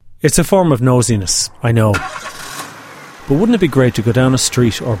It's a form of nosiness, I know. But wouldn't it be great to go down a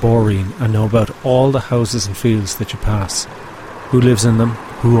street or Briain and know about all the houses and fields that you pass? Who lives in them?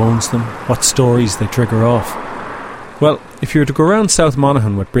 Who owns them? What stories they trigger off? Well, if you were to go around South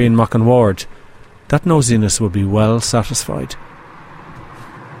Monaghan with Briain Mac An Bhaird, that nosiness would be well satisfied.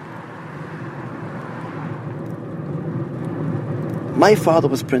 My father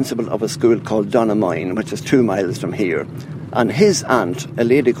was principal of a school called Donaghmine, which is 2 miles from here. And his aunt, a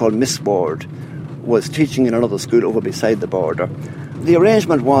lady called Miss Ward, was teaching in another school over beside the border. The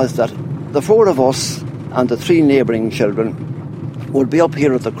arrangement was that the 4 of us and the 3 neighbouring children would be up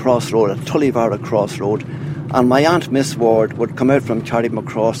here at the crossroad, at Tullivara Crossroad, and my aunt Miss Ward would come out from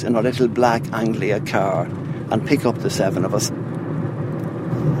Carrymacross in a little black Anglia car and pick up the 7 of us.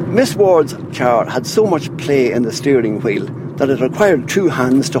 Miss Ward's car had so much play in the steering wheel that it required 2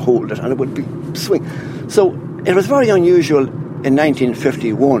 hands to hold it, and it would be swing. So it was very unusual in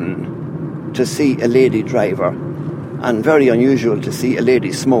 1951 to see a lady driver, and very unusual to see a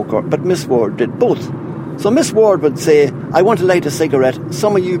lady smoker, but Miss Ward did both. So Miss Ward would say, I want to light a cigarette,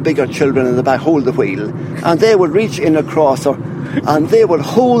 some of you bigger children in the back hold the wheel, and they would reach in across her and they would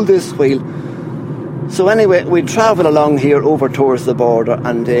hold this wheel. So anyway, we'd travel along here over towards the border,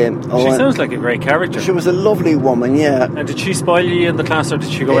 and she sounds like a great character. She was a lovely woman, yeah. And did she spoil you in the class, or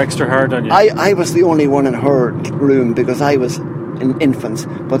did she go extra hard on you? I was the only one in her room because I was in infants,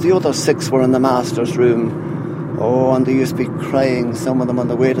 but the other 6 were in the master's room. Oh, and they used to be crying, some of them on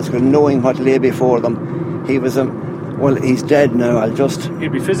the way to school, knowing what lay before them. He was well, he's dead now.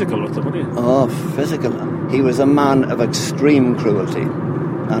 He'd be physical with them, wouldn't he? Oh, physical. He was a man of extreme cruelty,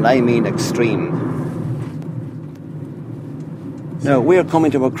 and I mean extreme. Now, we're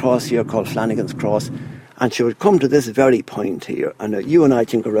coming to a cross here called Flanagan's Cross, and she would come to this very point here, and you and I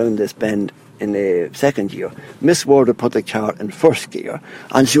can go around this bend in the second gear. Miss Ward would put the car in first gear,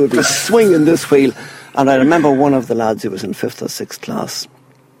 and she would be swinging this wheel. And I remember one of the lads who was in 5th or 6th class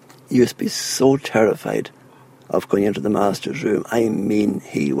used to be so terrified of going into the master's room. I mean,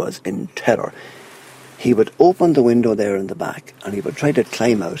 he was in terror. He would open the window there in the back, and he would try to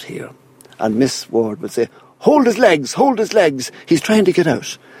climb out here. And Miss Ward would say, hold his legs, he's trying to get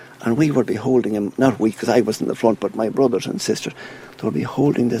out. And we would be holding him, not we, because I was in the front, but my brothers and sisters, they would be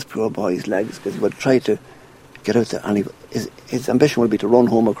holding this poor boy's legs, because he would try to get out there, and his ambition would be to run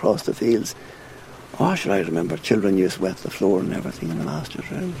home across the fields. Oh, should I remember, children used to wet the floor and everything in the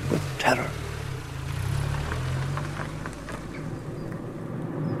master's room with terror.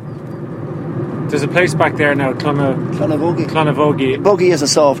 There's a place back there now, Clonavogie. Bogie is a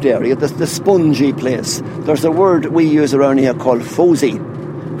soft area, the spongy place. There's a word we use around here called fosy.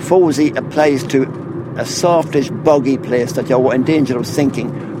 Fosy applies to a softish, boggy place that you're in danger of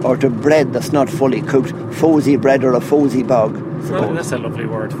sinking, or to bread that's not fully cooked. Fosy bread or a fosy bog. Oh, that's a lovely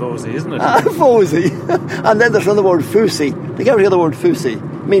word, fosy, isn't it? Fosy. And then there's another word, fousy. Did you ever hear the word fousy?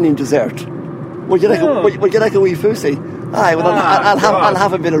 Meaning dessert. Would you like a wee fousy? Aye, well, I'll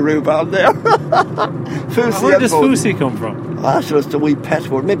have a bit of rhubarb there. Fousy. Where does fousy come from? That's just a wee pet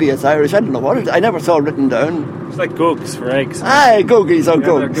word. Maybe it's Irish. I don't know what it is. I never saw it written down. It's like gugs for eggs. Aye, guggies or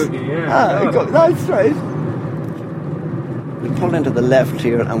gugs. Yeah. That's right. We pull into the left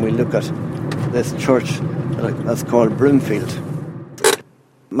here and we look at this church that's called Broomfield.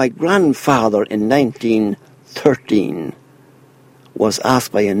 My grandfather in 1913 was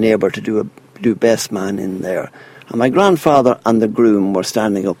asked by a neighbour to do best man in there. And my grandfather and the groom were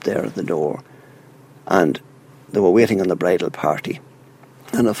standing up there at the door, and they were waiting on the bridal party.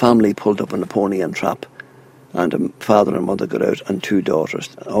 And a family pulled up on a pony and trap, and a father and mother got out, and 2 daughters,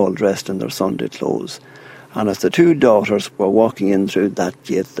 all dressed in their Sunday clothes. And as the 2 daughters were walking in through that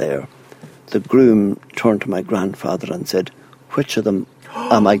gate there, the groom turned to my grandfather and said, "Which of them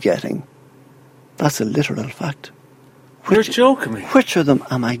am I getting?" That's a literal fact. You're joking me. Which of them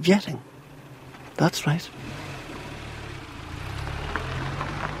am I getting? That's right.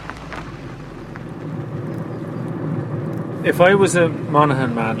 If I was a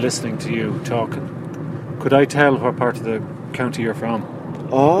Monaghan man listening to you talking, could I tell what part of the county you're from?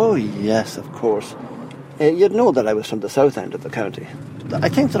 Oh, yes, of course. You'd know that I was from the south end of the county. I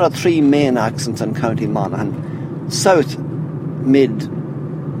think there are 3 main accents in County Monaghan: south, mid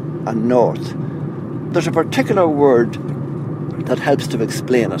and north. There's a particular word that helps to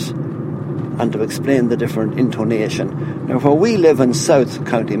explain it and to explain the different intonation. Now, where we live in South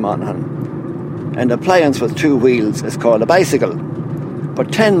County Monaghan, an appliance with 2 wheels is called a bicycle.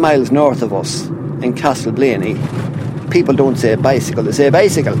 But 10 miles north of us, in Castleblaney, people don't say bicycle, they say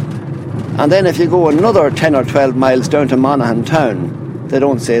bicycle. And then if you go another 10 or 12 miles down to Monaghan town, they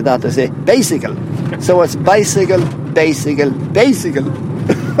don't say that, they say bicycle. So it's bicycle, bicycle, bicycle.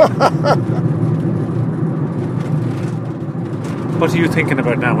 What are you thinking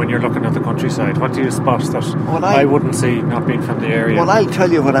about now when you're looking at the countryside? What do you spot that I wouldn't see not being from the area? Well, I'll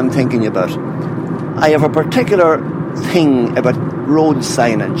tell you what I'm thinking about. I have a particular thing about road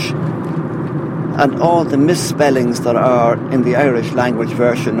signage and all the misspellings that are in the Irish language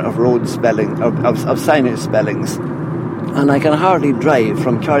version of road spelling, of signage spellings. And I can hardly drive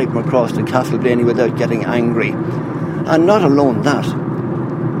from Carrickmacross to Castleblaney without getting angry. And not alone that,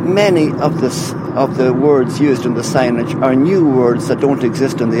 many of the words used in the signage are new words that don't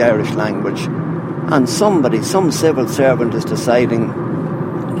exist in the Irish language. And some civil servant is deciding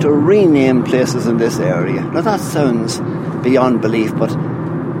to rename places in this area. Now that sounds beyond belief, but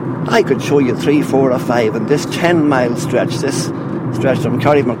I could show you 3, 4 or 5 in this 10-mile stretch, this stretch from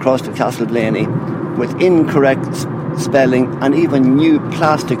Carrickmacross to Castleblaney, with incorrect spelling and even new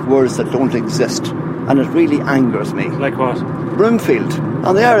plastic words that don't exist. And it really angers me. Like what? Broomfield.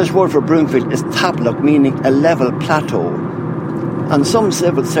 And the Irish word for Broomfield is taplock, meaning a level plateau. And some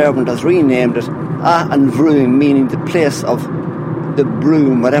civil servant has renamed it and Vroom, meaning the place of the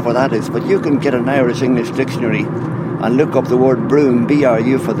broom, whatever that is. But you can get an Irish English dictionary and look up the word broom,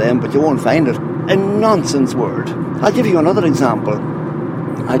 B-R-U for them, but you won't find it. A nonsense word. I'll give you another example.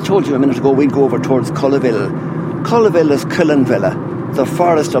 I told you a minute ago we'd go over towards Cullaville. Cullaville is Cullenvilla, the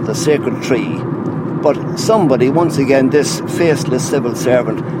forest of the sacred tree. But somebody, once again, this faceless civil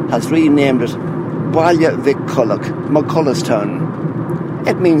servant, has renamed it Baile Vic Culloch, McCulloustown.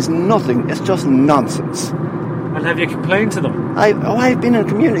 It means nothing, it's just nonsense. And have you complained to them? I've been in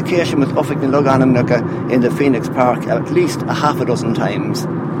communication with Uffick na Luganamnuka in the Phoenix Park at least a half a dozen times.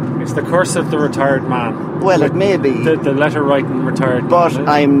 It's the curse of the retired man. Well, it may be. The letter-writing retired but man.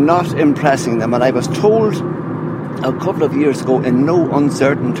 But I'm not impressing them, and I was told a couple of years ago in no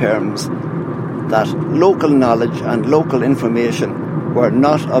uncertain terms that local knowledge and local information were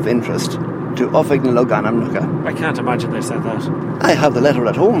not of interest to Uffick na Luganamnuka. I can't imagine they said that. I have the letter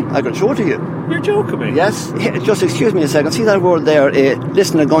at home. I could show it to you. You're joking me? Yes. Just excuse me a second. See that word there,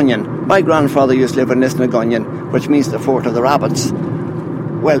 Lisnagunyon? My grandfather used to live in Lisnagunyon, which means the fort of the rabbits.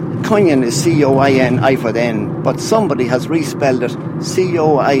 Well, Cunyon is C-O-I-N, I for the N, but somebody has respelled it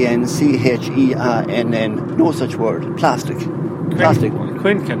C-O-I-N-C-H-E-R-N-N. No such word. Plastic. Plastic.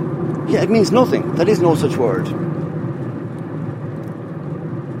 Quincan. Yeah, it means nothing. There is no such word.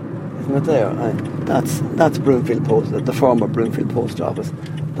 Isn't it there? That's Broomfield Post, the former Broomfield Post Office.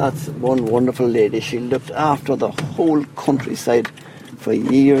 That's one wonderful lady. She looked after the whole countryside for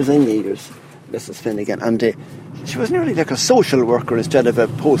years and years, Mrs. Finnegan. And she was nearly like a social worker instead of a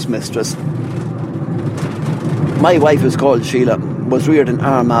postmistress. My wife, who's called Sheila, was reared in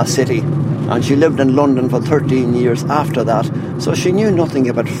Armagh City, and she lived in London for 13 years after that, so she knew nothing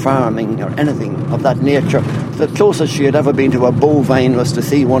about farming or anything of that nature. The closest she had ever been to a bovine was to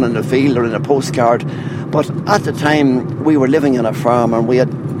see one in the field or in a postcard. But at the time, we were living on a farm and we had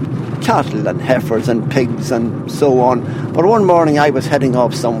cattle and heifers and pigs and so on. But one morning I was heading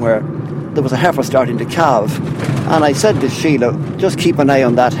off somewhere. There was a heifer starting to calve, and I said to Sheila, just keep an eye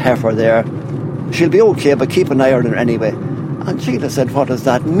on that heifer there. She'll be okay, but keep an eye on her anyway. And Sheila said, what does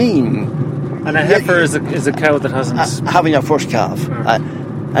that mean? And a heifer is a cow that hasn't... having her first calf.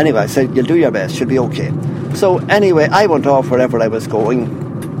 Anyway, I said, you'll do your best, she'll be okay. So anyway, I went off wherever I was going,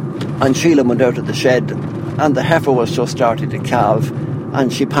 and Sheila went out of the shed, and the heifer was just starting to calve,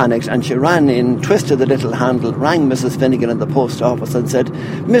 and she panicked, and she ran in, twisted the little handle, rang Mrs. Finnegan in the post office and said,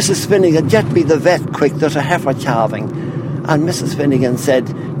 Mrs. Finnegan, get me the vet quick, there's a heifer calving. And Mrs. Finnegan said,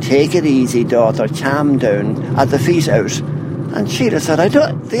 take it easy, daughter, calm down, at the feet out. And Sheila said,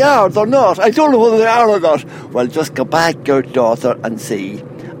 they're not, I don't know whether they are or not. Well, just go back out, daughter, and see,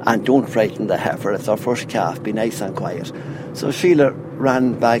 and don't frighten the heifer, it's our first calf, be nice and quiet. So Sheila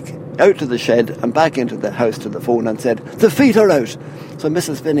ran back out to the shed and back into the house to the phone and said, the feet are out. So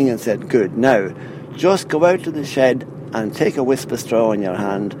Mrs. Finnegan said, good, now just go out to the shed and take a wisp of straw in your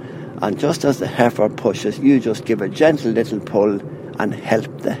hand, and just as the heifer pushes, you just give a gentle little pull and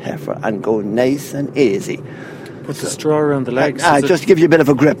help the heifer and go nice and easy. Put the straw around the legs. Just give you a bit of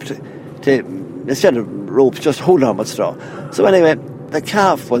a grip to instead of ropes, just hold on with straw. So anyway, the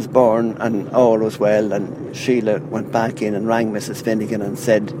calf was born and all was well, and Sheila went back in and rang Mrs. Finnegan and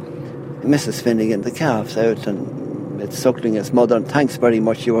said, Mrs. Finnegan, the calf's out and it's suckling its mother, and thanks very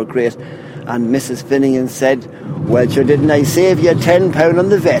much, you were great. And Mrs. Finnegan said, well, sure, didn't I save you £10 on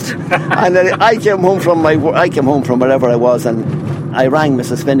the vet? And then I came home from wherever I was, and I rang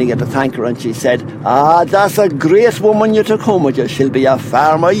Mrs. Finnegan to thank her, and she said, that's a great woman you took home with you. She'll be a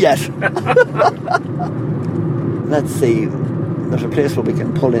farmer yet. Let's see. There's a place where we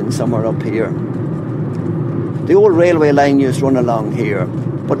can pull in somewhere up here. The old railway line used to run along here,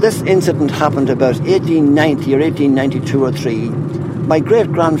 But this incident happened about 1890 or 1892 or 3. My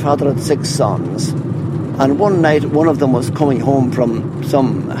great-grandfather had 6 sons, and one night one of them was coming home from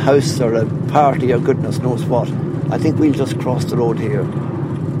some house or a party or goodness knows what. I think we'll just cross the road here.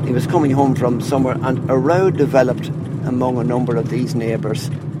 He was coming home from somewhere, and a row developed among a number of these neighbours,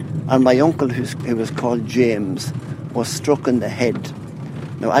 and my uncle, who was called James, was struck in the head.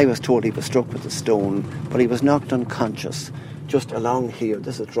 Now, I was told he was struck with a stone, but he was knocked unconscious just along here.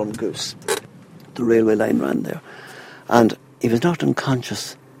 This is Drumgoose. The railway line ran there. And he was knocked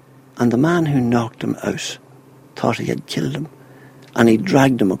unconscious, and the man who knocked him out thought he had killed him, and he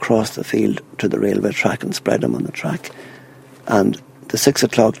dragged him across the field to the railway track and spread him on the track. And the 6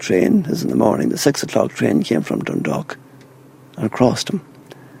 o'clock train, this is in the morning, the 6 o'clock train came from Dundalk and crossed him.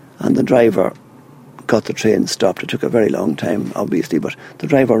 And the driver got the train stopped. It took a very long time, obviously, but the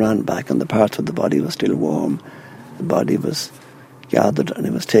driver ran back and the parts of the body was still warm. The body was gathered and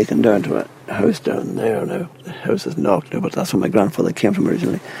it was taken down to a house down there now. The house is knocked now, but that's where my grandfather came from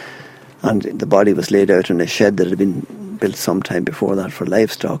originally. And the body was laid out in a shed that had been built some time before that for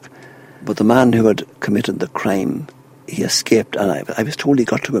livestock. But the man who had committed the crime, he escaped, and I was told he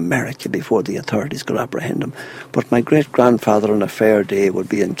got to America before the authorities could apprehend him. But my great-grandfather on a fair day would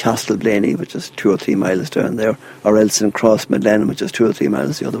be in Castleblaney, which is 2 or 3 miles down there, or else in Crossmidlen, which is 2 or 3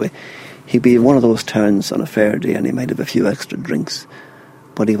 miles the other way. He'd be in one of those towns on a fair day, and he might have a few extra drinks.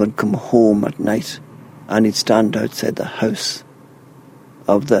 But he would come home at night, and he'd stand outside the house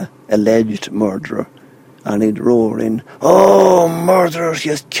of the alleged murderer, and he'd roar in, "Oh, murderer, he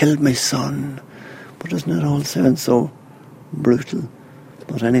has killed my son." But doesn't it all sound so brutal?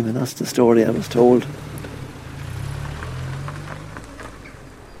 But anyway, that's the story I was told.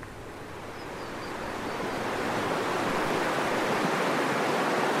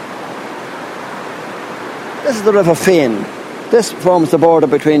 This is the River Fane. This forms the border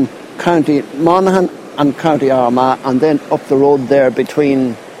between County Monaghan and County Armagh, and then up the road there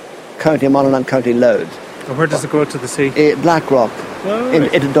between County Monaghan and County Louth. And where does it go to the sea? Blackrock, oh, in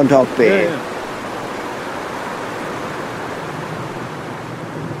right. Dundalk Bay. Yeah.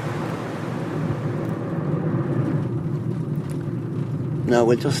 Now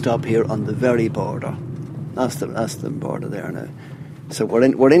we'll just stop here on the very border. That's the border there now. So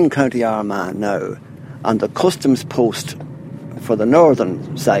we're in County Armagh now, and the customs post for the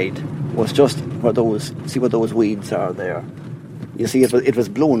northern side was just where those weeds are there. You see, it was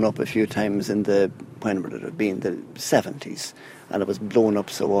blown up a few times when would it have been, the 70s, and it was blown up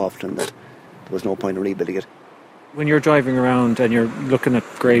so often that there was no point in rebuilding it. When you're driving around and you're looking at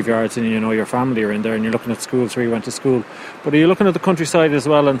graveyards and you know your family are in there and you're looking at schools where you went to school, but are you looking at the countryside as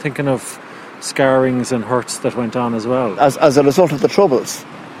well and thinking of scarrings and hurts that went on as well? As a result of the Troubles?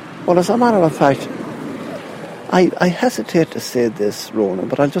 Well, as a matter of fact, I hesitate to say this, Ronan,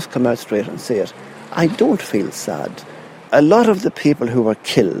 but I'll just come out straight and say it. I don't feel sad. A lot of the people who were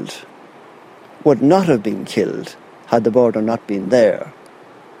killed would not have been killed had the border not been there,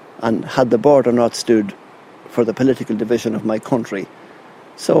 and had the border not stood for the political division of my country.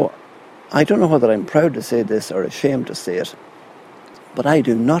 So I don't know whether I'm proud to say this or ashamed to say it, but I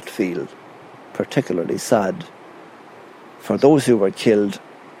do not feel particularly sad for those who were killed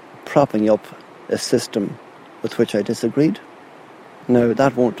propping up a system with which I disagreed. Now,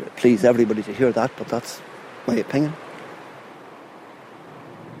 that won't please everybody to hear that, but that's my opinion.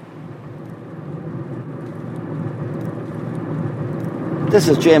 This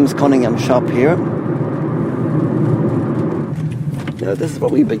is James Cunningham's shop here. Now, this is where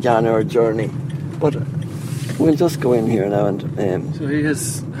we began our journey, but we'll just go in here now and... So he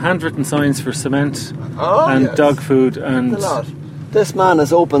has handwritten signs for cement yes. Dog food and... A lot. This man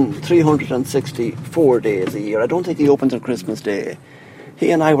is open 364 days a year. I don't think he opens on Christmas Day.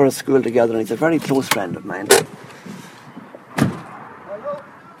 He and I were at school together, and he's a very close friend of mine. Hello,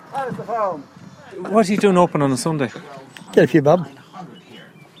 how's the farm? What are you doing open on a Sunday? Get a few bob.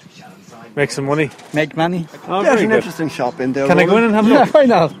 Make some money? Make money. Oh, There's very an good. interesting shop in there. Can I go in and have a look? Yeah, why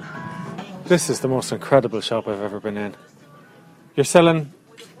not? This is the most incredible shop I've ever been in. You're selling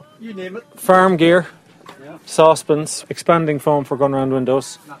You name it. farm gear, saucepans, expanding foam for gun round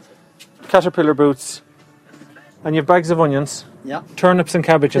windows, Caterpillar boots, and you have bags of onions, turnips and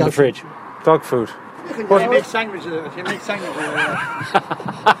cabbage in the fridge, dog food. You make sandwiches. You make sandwiches.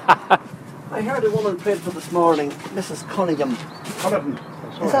 I heard a woman prayed for this morning, Mrs. Cunningham. Culleton.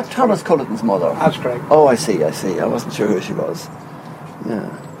 Is that Thomas Culleton's mother? That's correct. Oh, I see. I wasn't sure who she was. Yeah.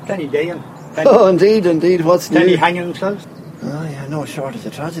 Penny Dayan. Oh, indeed. What's Penny new? hanging themselves. Oh, yeah, no shortage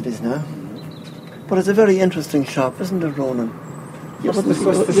of tragedies now. But it's a very interesting shop, isn't it, Ronan? You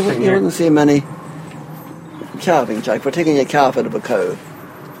wouldn't see many calving, Jack. We're taking a calf out of a cow.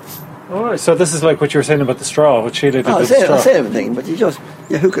 Oh, so this is like what you were saying about the straw, what Sheila did with the straw. I say everything, but you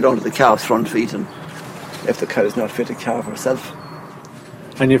hook it onto the calf's front feet, and if the cow's not fit to calf herself.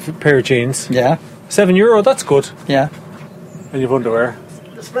 And you've a pair of jeans. Yeah. €7, that's good. Yeah. And you've underwear.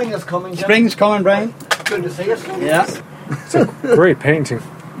 The spring is coming. Jim. Spring's coming, Brian. Good to see you. Yeah. It's a great painting.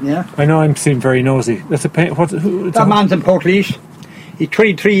 Yeah. I know I'm seem very nosy. That's a paint. That man's in Portlaoise. He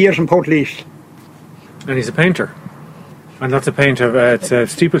trained 3 years in Portlaoise. And he's a painter. And that's a paint of it's a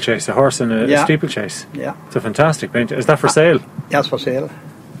steeplechase, a horse in a steeplechase. Yeah. It's a fantastic paint. Is that for sale? That's for sale.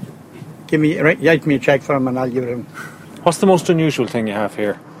 Write me a cheque for him and I'll give it him. What's the most unusual thing you have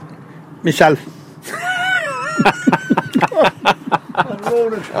here? Myself.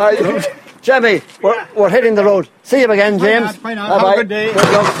 Jimmy, we're hitting the road. See you again, James. Bye now. Have a good day. Good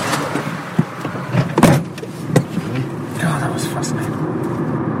luck. Oh, that was fascinating.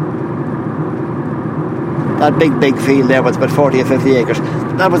 That big field there was about 40 or 50 acres.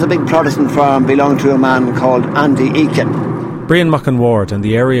 That was a big Protestant farm, belonged to a man called Andy Eakin. Briain Mac An Bhaird and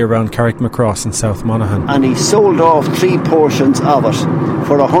the area around Carrickmacross in South Monaghan. And he sold off 3 portions of it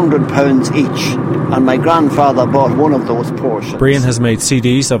for £100 each. And my grandfather bought one of those portions. Briain has made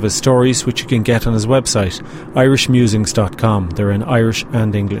CDs of his stories, which you can get on his website, irishmusings.com. They're in Irish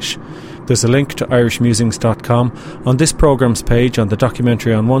and English. There's a link to irishmusings.com on this programme's page on the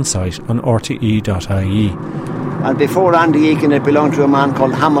documentary on one site on rte.ie. And before Andy Eakin, it belonged to a man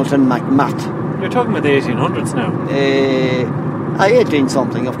called Hamilton MacMatt. You're talking about the 1800s now. 18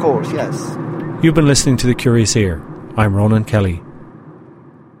 something, of course, yes. You've been listening to The Curious Ear. I'm Ronan Kelly.